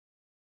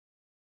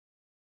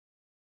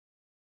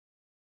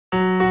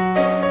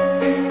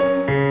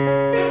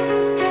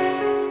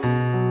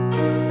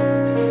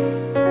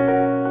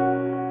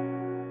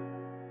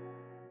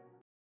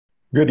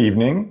Good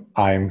evening.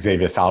 I'm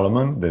Xavier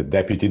Salomon, the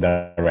Deputy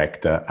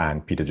Director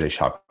and Peter J.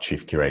 Sharp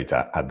Chief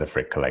Curator at the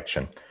Frick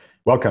Collection.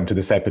 Welcome to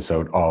this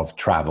episode of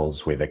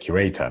Travels with a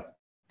Curator.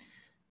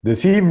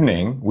 This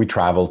evening, we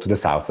travel to the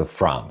south of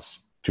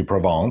France, to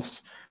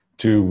Provence,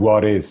 to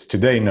what is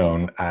today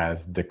known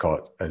as the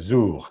Côte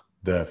d'Azur,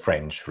 the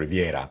French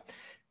Riviera.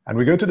 And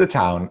we go to the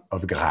town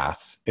of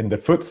Grasse in the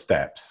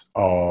footsteps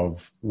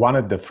of one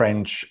of the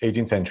French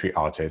 18th century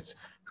artists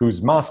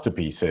whose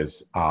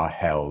masterpieces are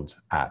held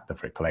at the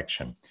Frick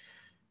Collection.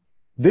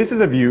 This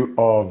is a view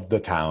of the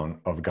town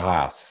of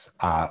Grasse,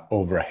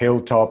 over a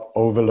hilltop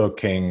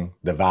overlooking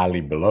the valley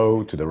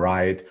below to the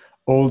right,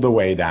 all the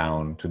way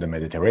down to the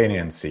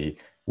Mediterranean Sea,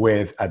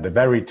 with at the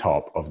very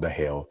top of the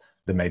hill,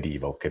 the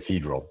medieval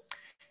cathedral.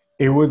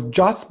 It was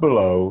just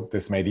below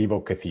this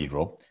medieval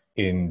cathedral,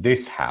 in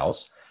this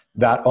house,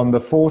 that on the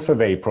 4th of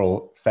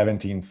April,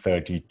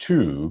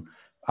 1732,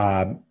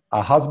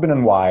 a husband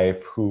and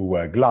wife who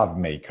were glove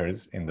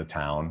makers in the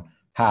town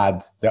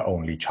had their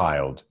only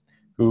child,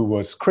 who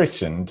was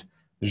christened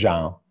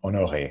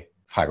Jean-Honoré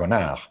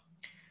Fragonard.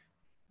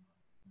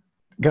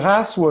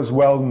 Grasse was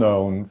well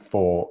known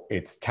for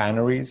its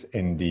tanneries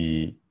in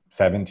the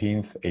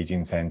 17th,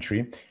 18th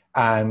century,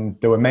 and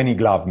there were many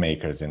glove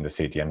makers in the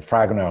city, and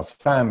Fragonard's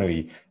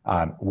family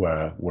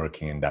were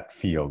working in that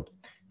field.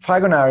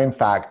 Fragonard, in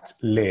fact,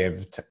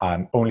 lived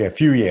only a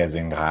few years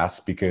in Grasse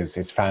because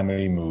his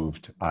family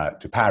moved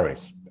to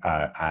Paris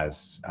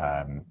as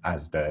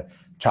the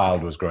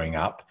child was growing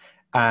up.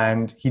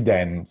 And he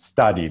then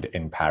studied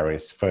in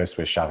Paris, first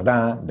with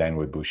Chardin, then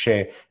with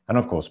Boucher, and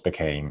of course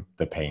became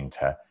the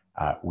painter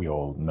we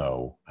all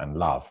know and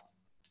love.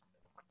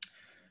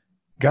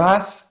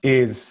 Grasse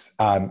is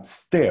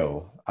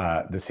still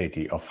the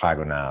city of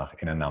Fragonard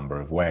in a number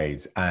of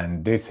ways.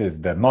 And this is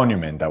the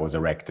monument that was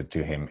erected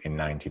to him in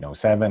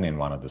 1907 in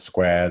one of the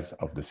squares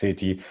of the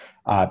city.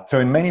 So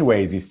in many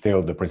ways, he's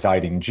still the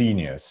presiding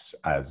genius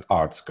as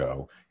arts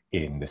go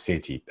in the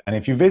city. And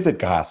if you visit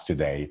Grasse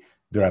today,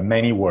 there are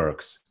many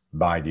works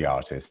by the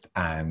artist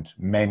and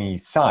many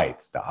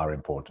sites that are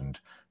important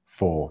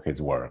for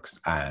his works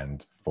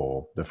and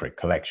for the Frick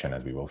Collection,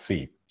 as we will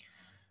see.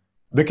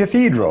 The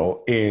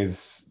cathedral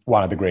is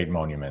one of the great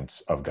monuments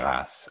of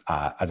Grasse.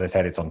 As I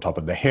said, it's on top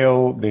of the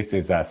hill. This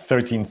is a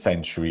 13th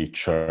century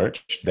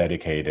church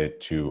dedicated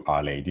to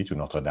Our Lady, to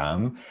Notre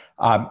Dame.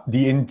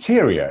 The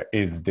interior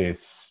is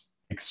this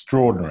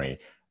extraordinary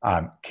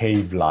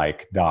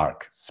cave-like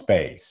dark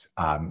space.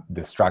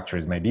 The structure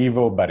is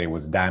medieval, but it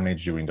was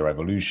damaged during the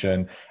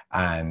Revolution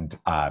and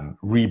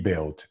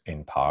rebuilt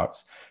in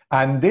parts.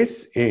 And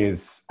this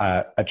is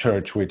a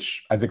church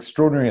which, as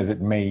extraordinary as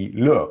it may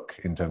look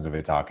in terms of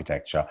its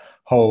architecture,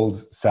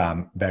 holds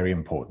some very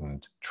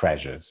important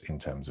treasures in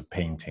terms of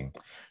painting.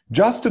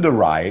 Just to the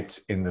right,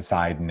 in the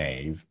side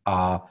nave,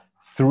 are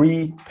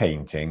 3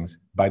 paintings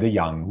by the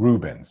young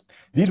Rubens.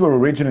 These were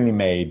originally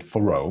made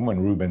for Rome, when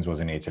Rubens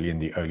was in Italy in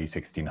the early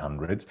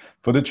 1600s,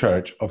 for the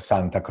church of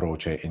Santa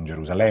Croce in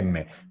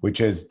Gerusalemme,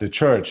 which is the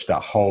church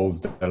that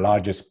holds the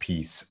largest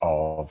piece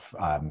of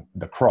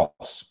the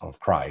cross of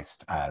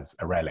Christ as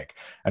a relic.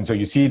 And so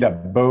you see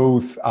that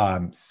both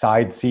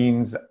side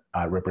scenes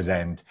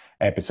represent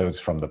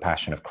episodes from the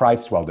Passion of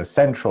Christ, while the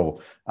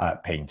central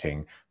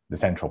painting, the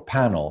central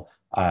panel,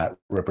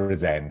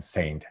 represents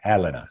Saint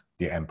Helena,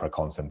 the Emperor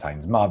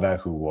Constantine's mother,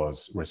 who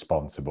was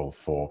responsible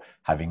for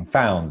having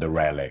found the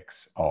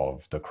relics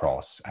of the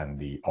cross and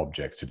the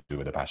objects to do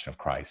with the Passion of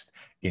Christ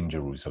in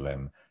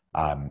Jerusalem,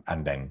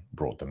 and then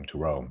brought them to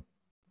Rome.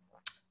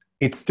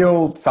 It's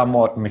still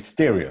somewhat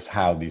mysterious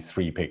how these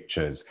 3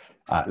 pictures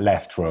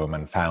left Rome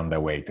and found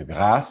their way to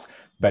Grasse,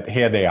 but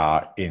here they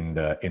are in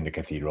the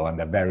cathedral, and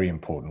they're very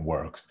important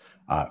works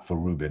for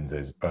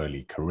Rubens's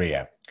early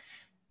career.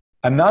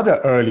 Another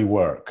early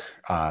work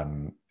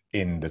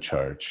in the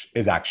church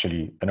is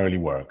actually an early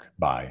work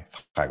by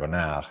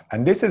Fragonard.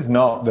 And this is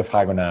not the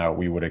Fragonard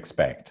we would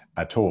expect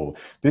at all.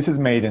 This is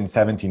made in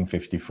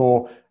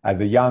 1754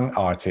 as a young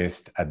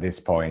artist at this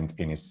point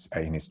in his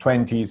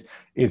 20s,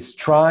 is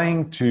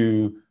trying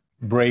to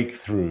break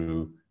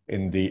through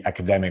in the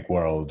academic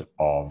world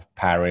of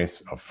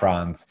Paris, of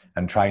France,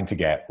 and trying to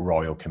get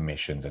royal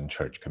commissions and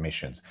church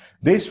commissions.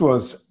 This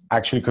was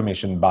actually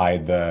commissioned by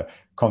the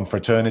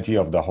Confraternity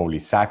of the Holy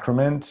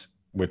Sacrament,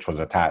 which was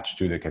attached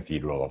to the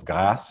Cathedral of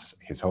Grasse,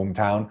 his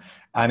hometown,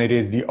 and it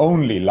is the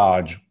only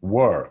large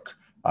work,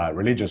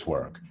 religious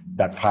work,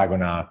 that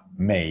Fragonard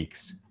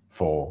makes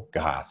for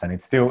Grasse, and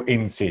it's still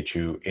in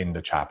situ in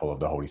the Chapel of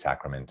the Holy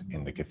Sacrament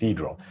in the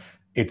cathedral.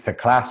 It's a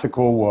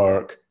classical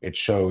work. It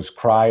shows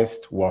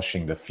Christ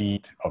washing the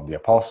feet of the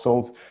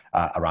apostles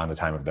around the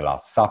time of the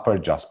Last Supper,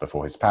 just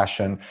before his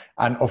Passion.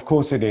 And of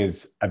course, it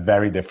is a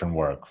very different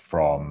work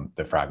from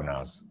the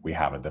Fragonards we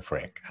have at the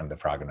Frick and the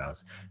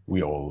Fragonards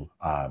we all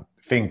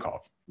think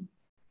of.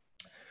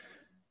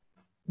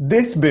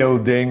 This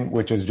building,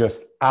 which is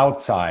just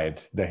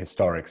outside the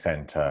historic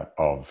center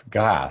of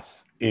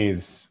Grasse,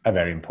 is a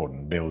very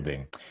important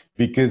building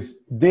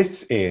because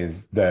this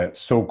is the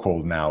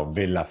so-called now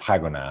Villa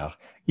Fragonard,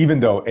 even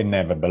though it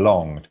never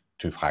belonged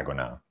to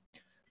Fragonard.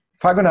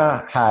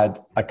 Fragonard had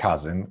a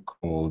cousin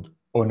called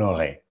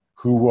Honoré,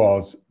 who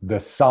was the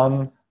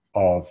son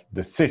of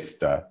the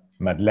sister,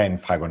 Madeleine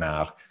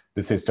Fragonard,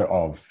 the sister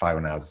of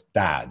Fragonard's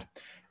dad.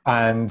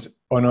 And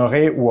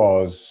Honoré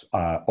was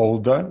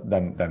older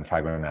than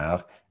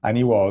Fragonard, and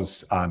he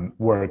was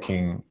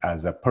working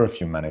as a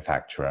perfume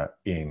manufacturer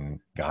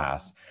in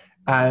Grasse.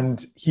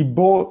 And he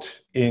bought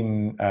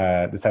in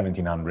the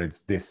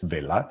 1700s this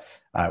villa,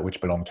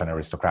 which belonged to an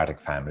aristocratic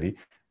family,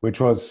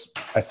 which was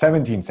a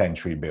 17th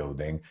century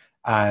building.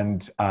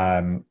 And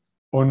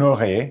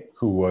Honoré,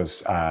 who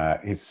was,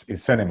 his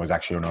surname was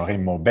actually Honoré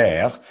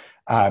Maubert,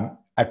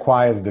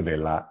 acquires the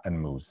villa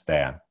and moves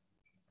there.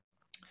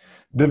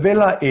 The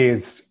villa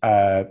is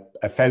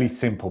a fairly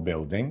simple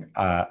building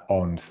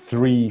on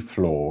 3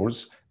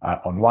 floors.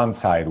 On one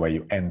side where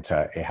you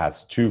enter, it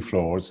has 2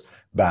 floors,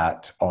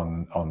 but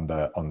on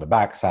the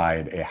back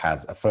side, it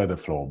has a further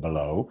floor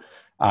below.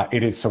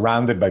 It is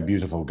surrounded by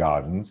beautiful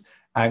gardens,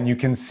 and you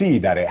can see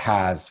that it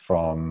has,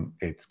 from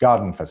its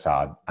garden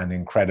facade, an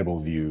incredible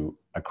view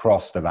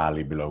across the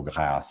valley below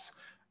Grasse,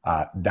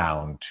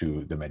 down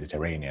to the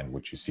Mediterranean,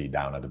 which you see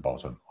down at the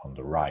bottom on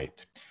the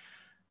right.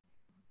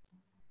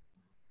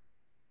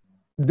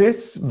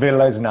 This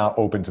villa is now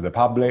open to the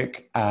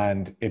public,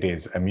 and it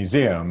is a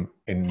museum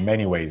in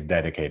many ways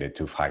dedicated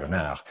to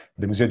Fragonard.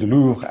 The Musée du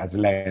Louvre has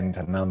lent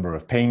a number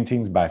of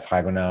paintings by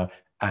Fragonard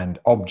and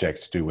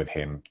objects to do with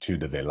him to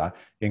the villa,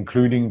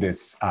 including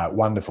this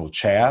wonderful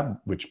chair,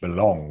 which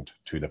belonged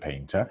to the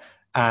painter,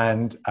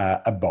 and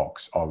a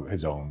box of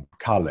his own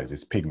colors,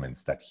 his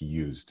pigments that he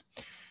used.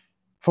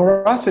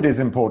 For us, it is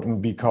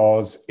important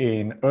because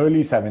in early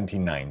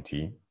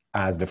 1790,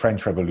 as the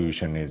French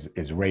Revolution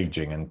is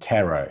raging and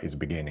terror is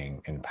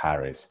beginning in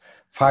Paris,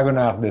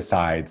 Fragonard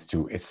decides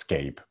to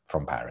escape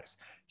from Paris.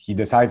 He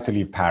decides to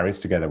leave Paris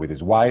together with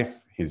his wife,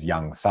 his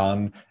young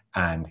son,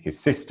 and his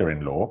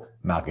sister-in-law,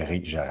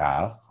 Marguerite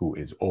Gérard, who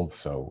is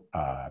also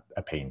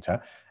a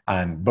painter.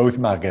 And both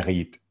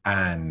Marguerite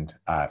and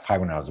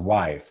Fragonard's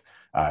wife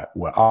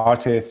were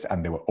artists,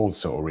 and they were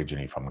also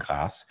originally from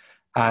Grasse.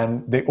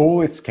 And they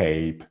all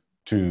escape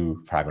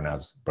to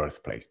Fragonard's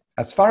birthplace.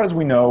 As far as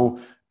we know,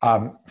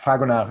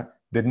 Fragonard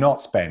did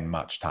not spend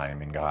much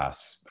time in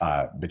Grasse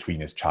between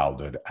his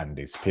childhood and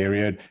this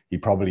period. He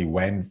probably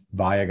went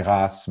via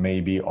Grasse,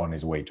 maybe on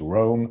his way to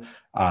Rome,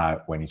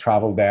 when he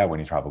traveled there, when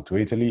he traveled to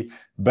Italy.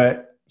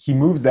 But he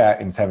moves there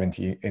in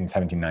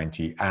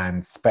 1790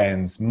 and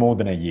spends more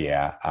than a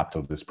year up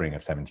till the spring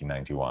of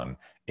 1791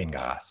 in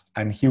Grasse.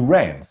 And he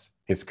rents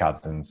his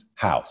cousin's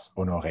house,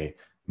 Honoré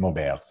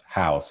Maubert's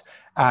house.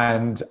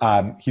 And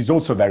he's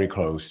also very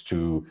close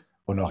to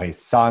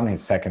Honoré's son,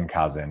 his second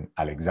cousin,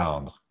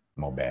 Alexandre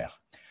Maubert.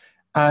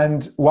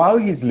 And while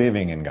he's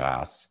living in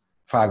Grasse,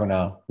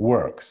 Fragonard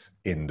works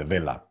in the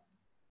villa.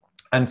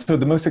 And so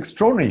the most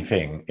extraordinary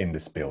thing in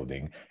this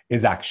building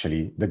is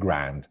actually the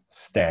grand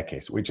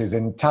staircase, which is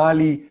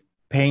entirely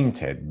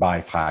painted by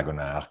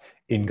Fragonard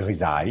in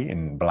grisaille,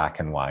 in black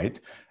and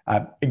white,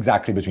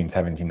 exactly between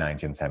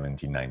 1790 and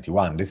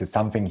 1791. This is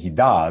something he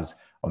does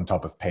on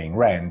top of paying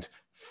rent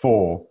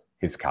for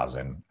his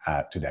cousin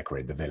to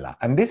decorate the villa.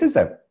 And this is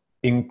an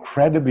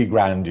incredibly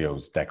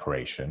grandiose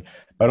decoration,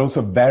 but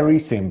also very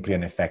simply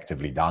and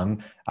effectively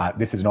done.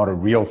 This is not a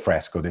real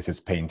fresco. This is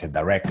painted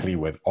directly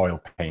with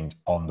oil paint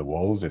on the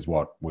walls, is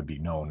what would be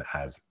known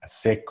as a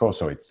secco.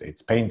 So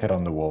it's painted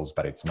on the walls,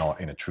 but it's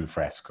not in a true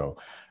fresco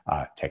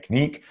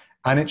technique.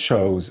 And it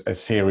shows a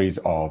series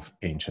of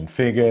ancient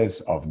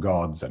figures, of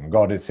gods and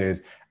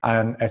goddesses,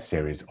 and a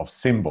series of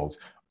symbols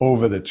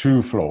over the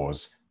 2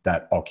 floors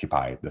that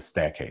occupy the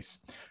staircase.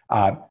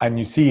 And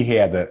you see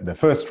here the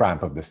first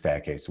ramp of the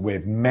staircase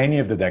with many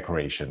of the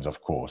decorations,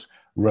 of course,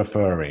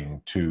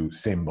 referring to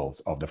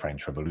symbols of the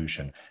French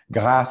Revolution.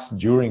 Grasse,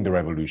 during the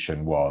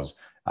Revolution, was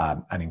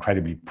an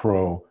incredibly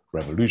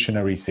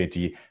pro-revolutionary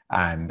city,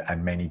 and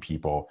many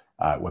people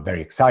were very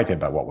excited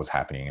by what was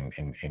happening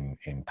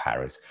in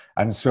Paris.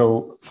 And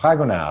so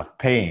Fragonard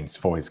paints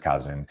for his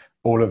cousin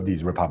all of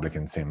these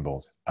Republican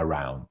symbols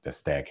around the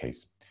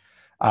staircase.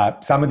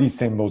 Some of these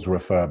symbols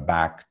refer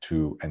back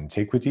to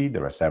antiquity.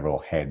 There are several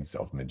heads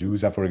of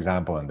Medusa, for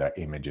example, and there are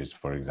images,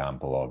 for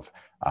example,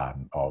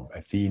 of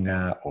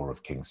Athena or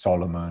of King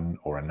Salomon,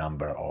 or a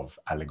number of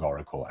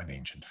allegorical and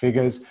ancient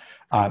figures.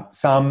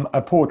 Some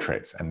are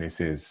portraits, and this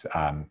is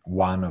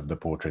one of the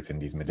portraits in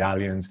these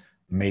medallions,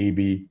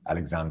 maybe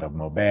Alexandre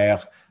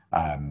Maubert,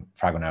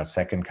 Fragonard's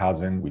second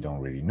cousin, we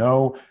don't really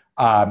know,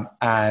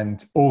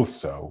 and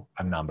also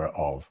a number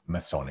of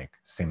Masonic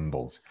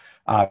symbols.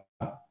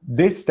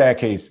 This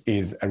staircase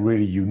is a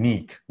really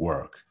unique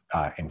work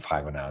in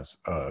Fragonard's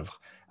oeuvre.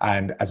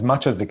 And as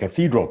much as the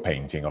cathedral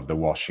painting of the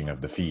washing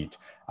of the feet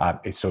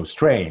is so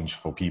strange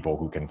for people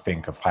who can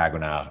think of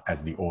Fragonard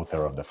as the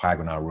author of the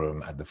Fragonard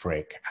Room at the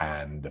Frick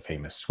and the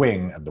famous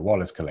swing at the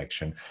Wallace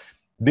Collection,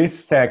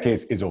 this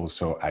staircase is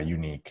also a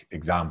unique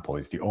example.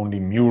 It's the only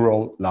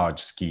mural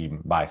large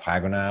scheme by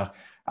Fragonard.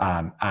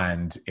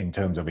 And in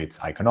terms of its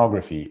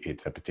iconography,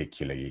 it's a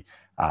particularly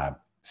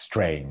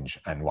strange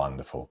and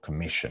wonderful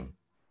commission.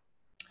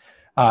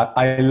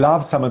 I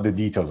love some of the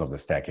details of the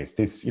staircase.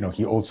 This,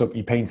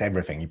 he paints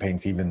everything. He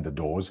paints even the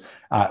doors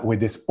with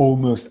this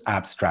almost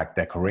abstract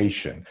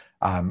decoration.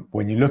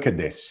 When you look at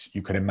this,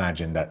 you could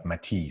imagine that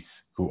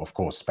Matisse, who of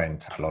course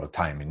spent a lot of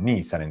time in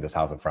Nice and in the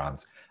south of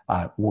France,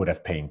 would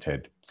have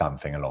painted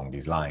something along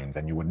these lines.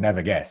 And you would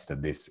never guess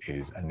that this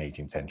is an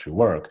 18th century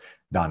work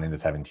done in the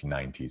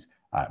 1790s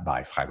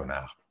by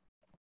Fragonard.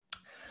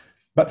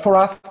 But for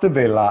us, the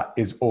villa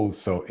is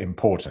also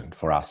important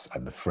for us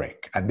at the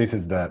Frick. And this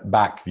is the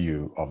back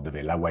view of the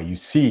villa, where you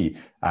see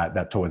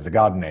that towards the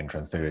garden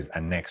entrance, there is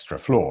an extra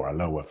floor, a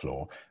lower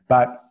floor.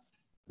 But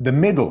the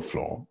middle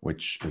floor,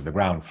 which is the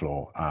ground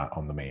floor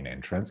on the main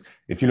entrance,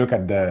 if you look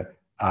at the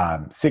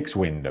 6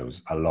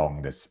 windows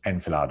along this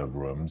enfilade of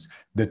rooms,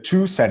 the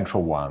 2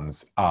 central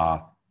ones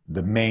are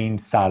the main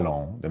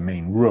salon, the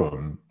main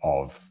room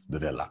of the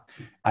villa.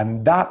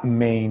 And that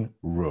main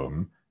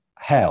room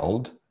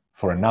held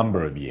for a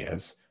number of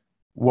years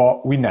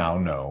what we now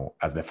know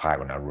as the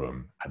Fragonard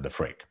room at the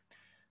Frick.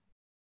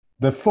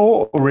 The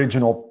 4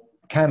 original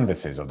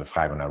canvases of the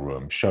Fragonard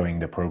room showing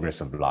the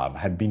progress of love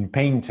had been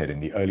painted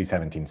in the early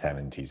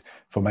 1770s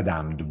for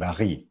Madame du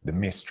Barry, the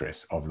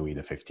mistress of Louis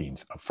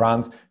XV of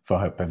France, for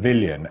her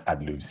pavilion at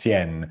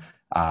Louveciennes,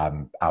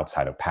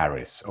 outside of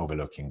Paris,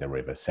 overlooking the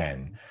River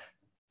Seine.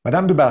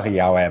 Madame du Barry,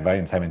 however,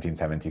 in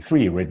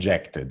 1773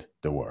 rejected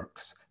the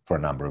works for a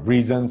number of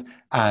reasons,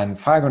 and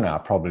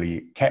Fragonard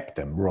probably kept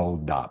them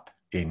rolled up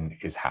in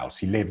his house.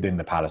 He lived in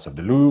the Palace of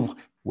the Louvre,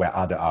 where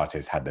other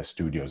artists had their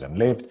studios and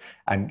lived,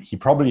 and he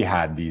probably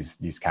had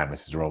these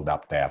canvases rolled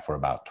up there for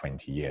about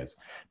 20 years.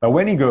 But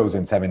when he goes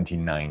in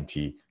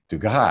 1790 to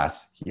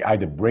Grasse, he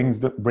either brings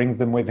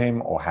them with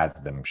him or has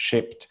them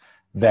shipped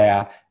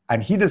there,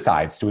 and he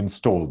decides to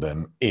install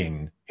them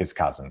in his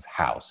cousin's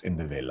house, in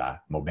the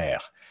Villa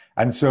Maubert.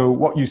 And so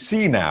what you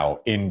see now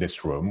in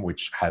this room,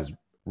 which has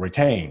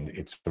retained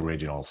its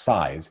original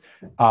size,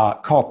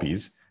 are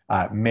copies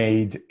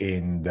made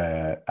in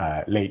the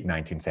late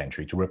 19th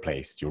century to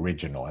replace the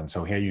original. And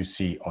so here you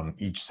see on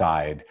each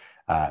side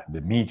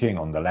the meeting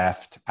on the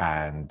left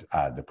and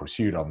the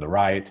pursuit on the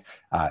right,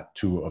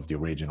 2 of the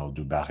original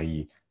du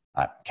Barry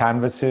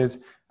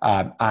canvases,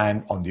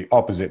 and on the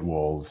opposite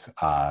walls,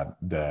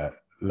 the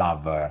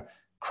lover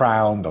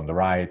crowned on the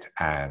right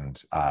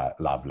and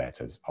love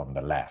letters on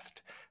the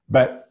left.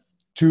 But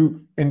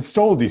to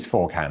install these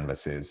 4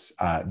 canvases,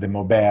 the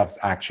Mauberts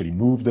actually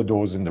moved the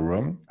doors in the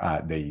room.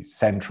 They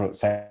center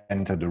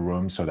the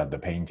room so that the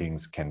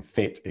paintings can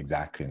fit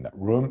exactly in that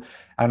room.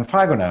 And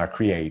Fragonard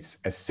creates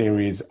a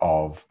series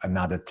of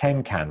another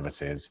 10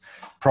 canvases,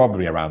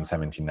 probably around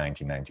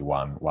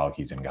 1790-91, while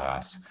he's in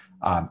Grasse,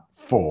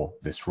 for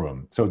this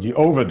room. So the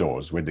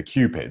overdoors with the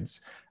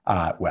cupids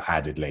were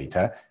added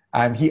later.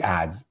 And he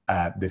adds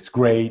this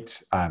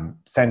great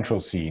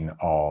central scene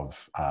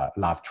of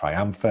Love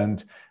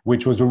Triumphant,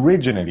 which was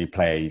originally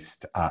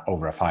placed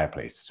over a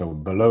fireplace. So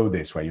below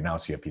this, where you now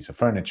see a piece of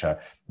furniture,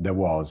 there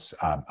was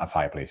a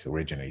fireplace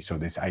originally. So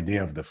this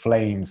idea of the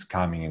flames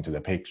coming into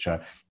the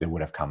picture, they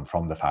would have come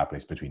from the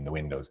fireplace between the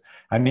windows.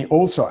 And he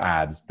also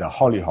adds the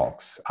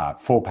hollyhocks,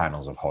 4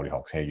 panels of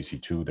hollyhocks. Here you see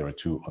 2, there are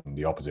 2 on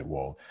the opposite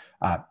wall,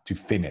 to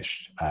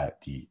finish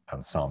the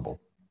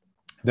ensemble.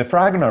 The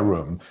Fragonard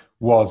room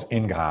was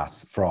in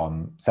Grasse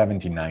from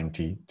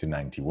 1790 to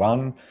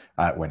 91,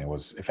 when it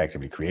was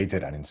effectively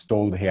created and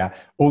installed here,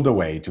 all the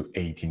way to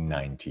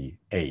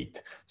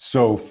 1898.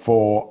 So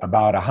for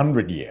about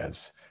 100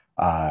 years,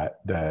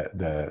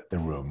 the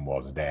room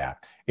was there.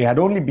 It had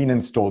only been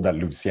installed at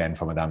Louveciennes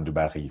for Madame du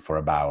Barry for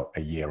about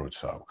a year or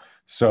so.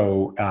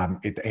 So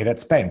it had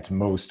spent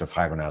most of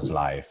Fragonard's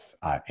life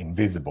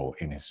invisible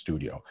in his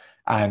studio.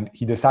 And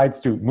he decides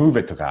to move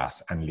it to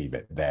Grasse and leave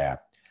it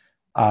there.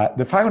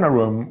 The Fragonard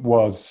room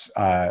was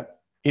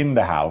in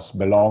the house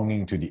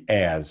belonging to the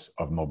heirs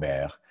of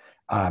Maubert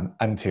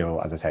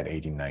until, as I said,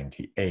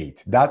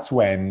 1898. That's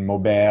when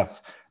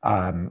Maubert's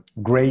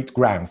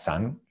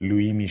great-grandson,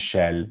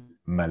 Louis-Michel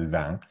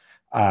Malvin,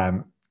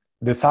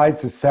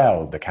 decides to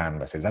sell the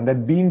canvases. And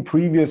there'd been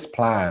previous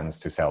plans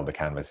to sell the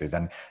canvases.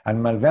 And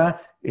Malvin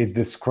is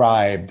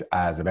described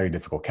as a very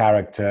difficult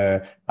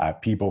character.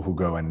 People who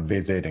go and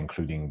visit,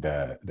 including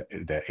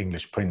the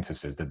English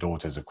princesses, the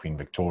daughters of Queen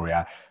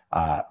Victoria,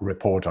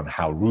 report on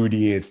how rude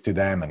he is to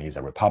them, and he's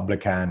a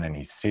Republican, and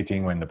he's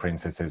sitting when the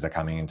princesses are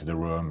coming into the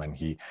room, and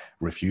he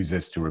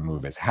refuses to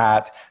remove his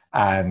hat.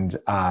 And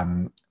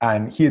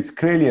he is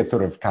clearly a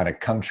sort of kind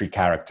of country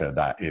character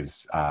that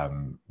is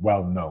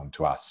well known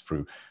to us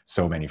through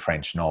so many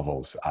French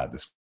novels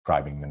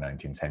describing the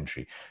 19th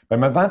century. But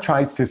Malvin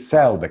tries to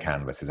sell the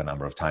canvases a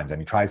number of times, and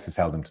he tries to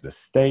sell them to the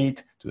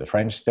state, to the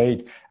French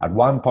state. At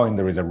one point,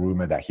 there is a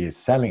rumor that he is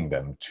selling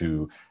them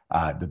to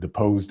the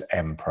deposed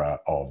emperor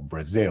of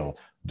Brazil,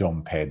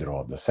 Dom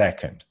Pedro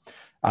II.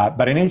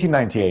 But in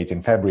 1898,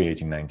 in February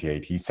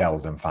 1898, he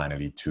sells them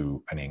finally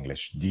to an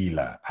English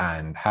dealer.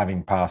 And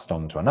having passed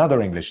on to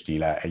another English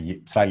dealer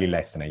slightly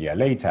less than a year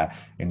later,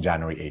 in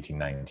January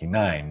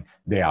 1899,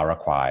 they are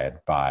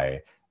acquired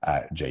by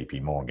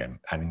J.P. Morgan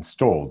and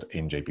installed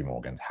in J.P.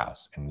 Morgan's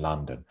house in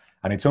London.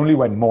 And it's only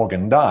when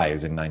Morgan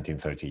dies in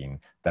 1913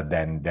 that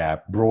then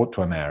they're brought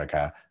to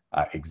America,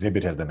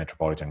 exhibited at the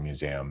Metropolitan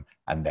Museum,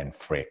 and then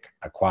Frick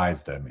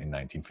acquires them in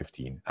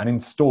 1915 and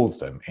installs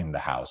them in the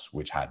house,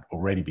 which had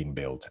already been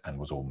built and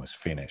was almost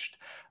finished.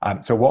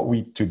 So what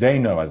we today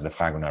know as the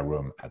Fragonard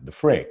Room at the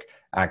Frick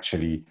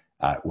actually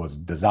was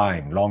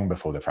designed long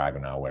before the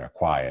Fragonard were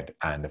acquired,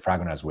 and the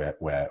Fragonards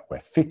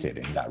were fitted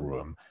in that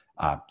room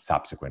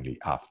subsequently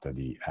after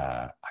the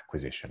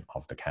acquisition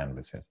of the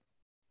canvases.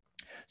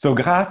 So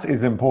Grasse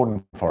is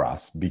important for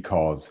us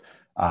because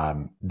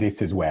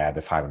this is where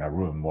the Fragonard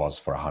Room was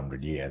for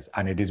 100 years.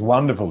 And it is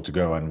wonderful to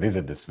go and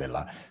visit this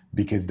villa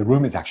because the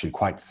room is actually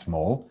quite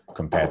small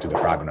compared to the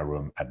Fragonard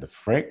Room at the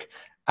Frick.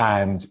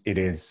 And it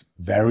is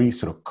very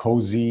sort of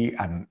cozy,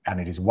 and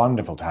it is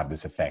wonderful to have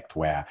this effect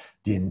where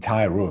the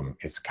entire room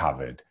is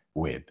covered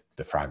with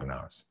the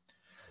Fragonards.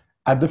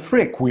 At the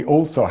Frick, we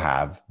also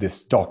have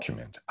this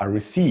document, a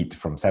receipt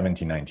from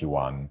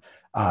 1791,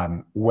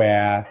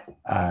 where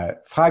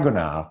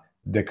Fragonard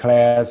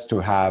declares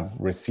to have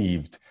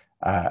received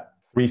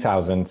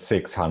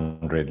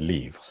 3,600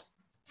 livres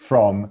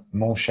from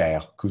mon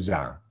cher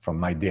cousin, from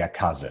my dear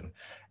cousin.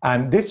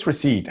 And this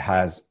receipt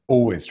has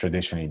always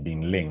traditionally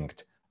been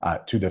linked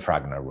to the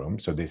Fragonard Room.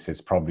 So this is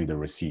probably the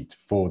receipt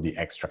for the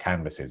extra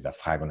canvases that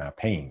Fragonard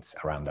paints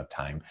around that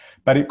time.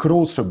 But it could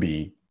also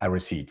be a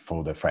receipt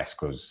for the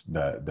frescoes,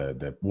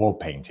 the wall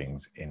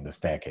paintings in the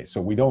staircase. So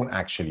we don't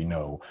actually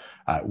know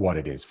what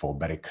it is for,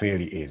 but it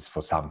clearly is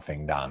for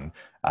something done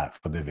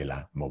for the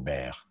Villa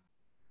Maubert.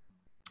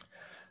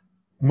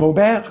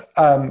 Maubert,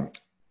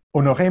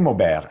 Honoré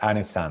Maubert and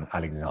his son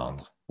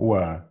Alexandre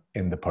were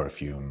in the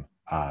perfume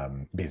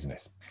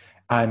business.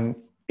 And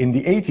in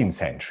the 18th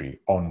century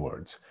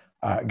onwards,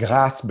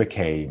 Grasse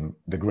became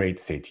the great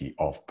city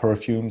of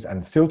perfumes,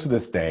 and still to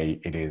this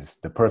day, it is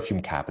the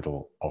perfume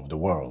capital of the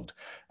world.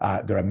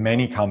 There are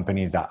many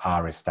companies that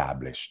are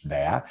established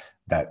there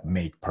that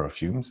make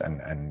perfumes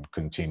and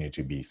continue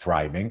to be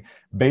thriving,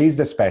 based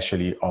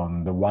especially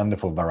on the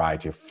wonderful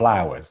variety of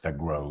flowers that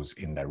grows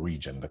in the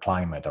region. The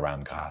climate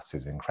around Grasse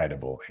is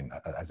incredible,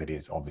 as it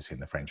is obviously in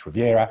the French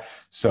Riviera.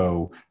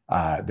 So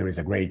there is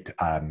a great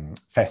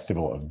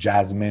festival of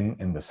jasmine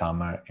in the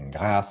summer in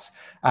Grasse.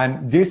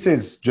 And this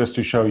is just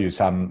to show you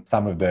some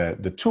of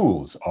the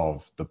tools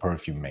of the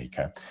perfume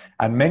maker.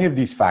 And many of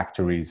these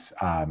factories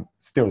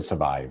still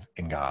survive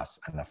in Grasse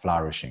and are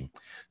flourishing.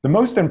 The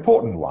most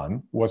important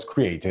one was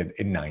created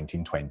in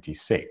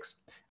 1926,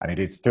 and it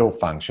is still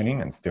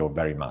functioning and still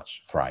very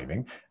much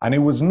thriving. And it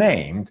was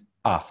named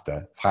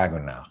after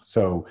Fragonard.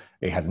 So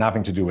it has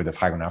nothing to do with the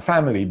Fragonard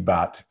family,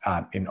 but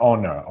in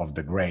honor of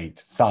the great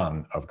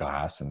son of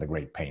Grasse and the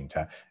great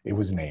painter, it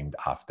was named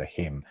after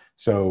him.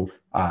 So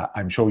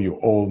I'm sure you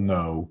all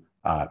know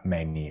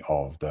many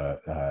of the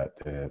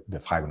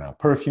Fragonard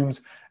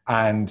perfumes,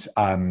 and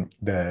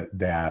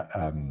their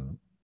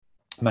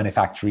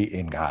manufactory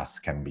in Grasse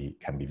can be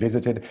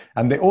visited.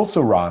 And they also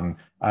run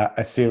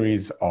a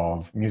series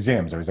of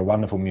museums. There is a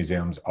wonderful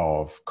museum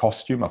of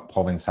costume, of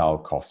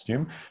Provençal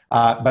costume,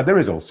 but there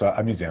is also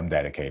a museum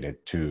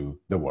dedicated to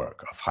the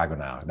work of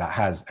Fragonard that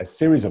has a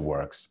series of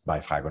works by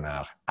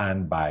Fragonard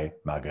and by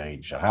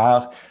Marguerite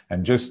Gérard.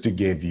 And just to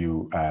give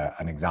you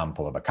an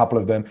example of a couple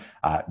of them,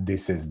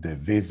 this is the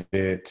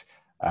visit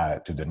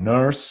to the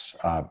nurse,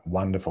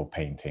 wonderful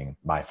painting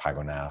by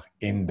Fragonard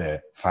in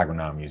the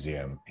Fragonard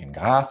Museum in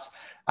Grasse,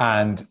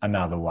 and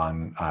another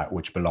one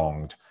which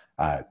belonged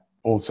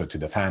also to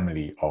the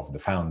family of the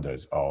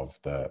founders of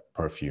the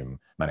perfume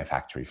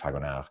manufactory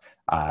Fragonard,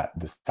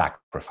 the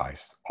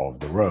sacrifice of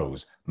the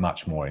rose,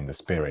 much more in the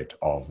spirit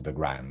of the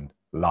grand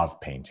love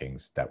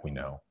paintings that we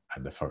know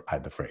at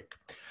the Frick.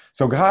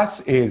 So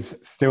Grasse is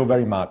still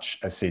very much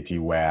a city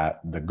where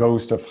the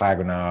ghost of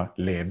Fragonard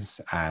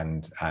lives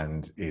and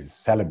is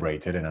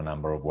celebrated in a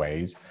number of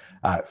ways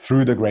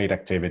through the great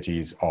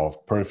activities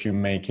of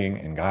perfume making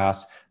in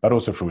Grasse, but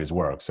also through his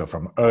work. So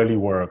from early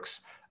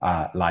works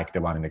like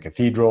the one in the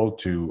cathedral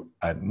to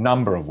a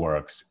number of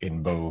works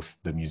in both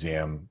the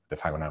museum, the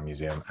Fragonard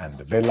Museum and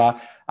the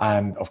villa,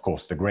 and of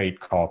course the great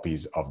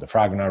copies of the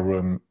Fragonard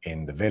Room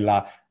in the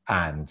villa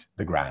and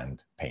the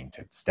grand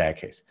painted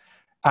staircase.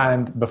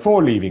 And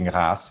before leaving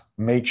Grasse,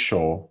 make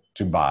sure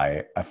to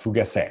buy a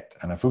fougassette.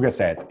 And a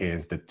fougassette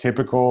is the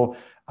typical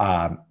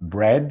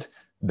bread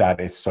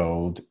that is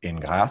sold in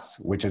Grasse,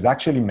 which is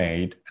actually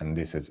made, and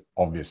this is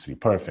obviously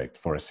perfect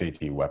for a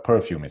city where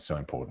perfume is so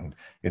important,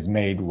 is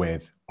made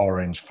with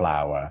orange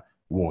flower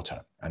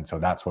water. And so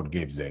that's what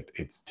gives it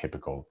its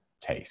typical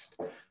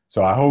taste.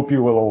 So I hope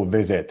you will all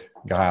visit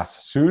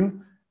Grasse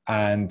soon,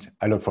 and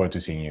I look forward to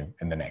seeing you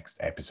in the next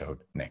episode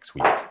next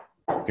week.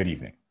 Good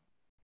evening.